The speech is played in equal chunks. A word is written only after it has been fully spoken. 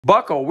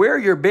Bucko, where are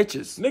your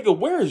bitches? Nigga,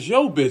 where's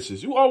your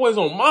bitches? You always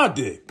on my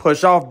dick.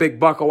 Push off, big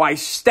Bucko. I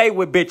stay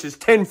with bitches.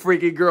 10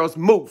 freaky girls.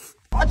 Move.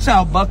 Watch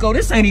out, Bucko.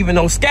 This ain't even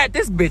no scat.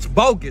 This bitch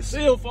bogus.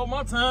 Still for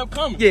my time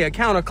coming. Yeah,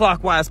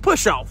 counterclockwise.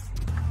 Push off.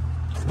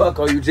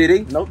 Bucko, you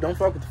GD? Nope, don't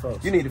fuck with the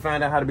folks. You need to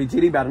find out how to be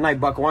GD by tonight,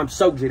 Bucko. I'm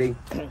so GD.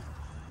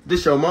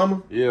 This your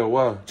mama? Yeah,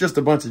 why? Just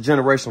a bunch of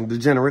generational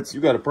degenerates.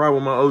 You got a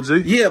problem with my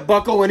OG? Yeah,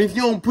 Bucko, and if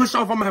you don't push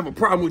off, I'm gonna have a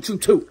problem with you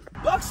too.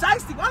 Buck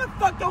Shiesty, why the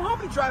fuck your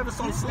homie driving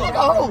so slow?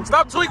 Oh,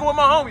 Stop tweaking with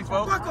my homies,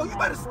 folks. Bucko, you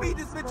better speed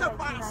this bitch up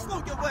and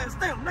slow your ass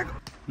down, nigga.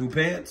 new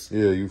pants?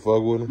 Yeah, you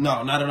fuck with him?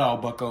 No, not at all,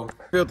 Bucko.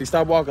 Filthy,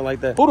 stop walking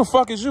like that. Who the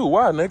fuck is you?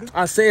 Why, nigga?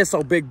 I said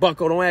so, big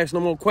Bucko. Don't ask no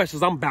more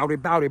questions. I'm bout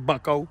it,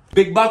 Bucko.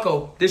 Big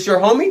Bucko, this your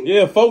homie?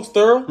 Yeah, folks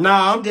thorough.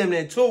 Nah, I'm damn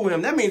near in tour with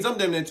him. That means I'm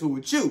damn near in tour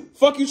with you.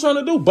 Fuck you trying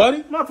to do,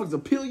 buddy? Motherfuckers will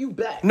peel you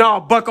back.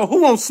 Nah, Bucko,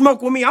 who won't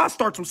smoke with me? I'll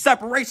start some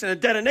separation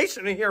and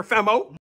detonation in here, famo.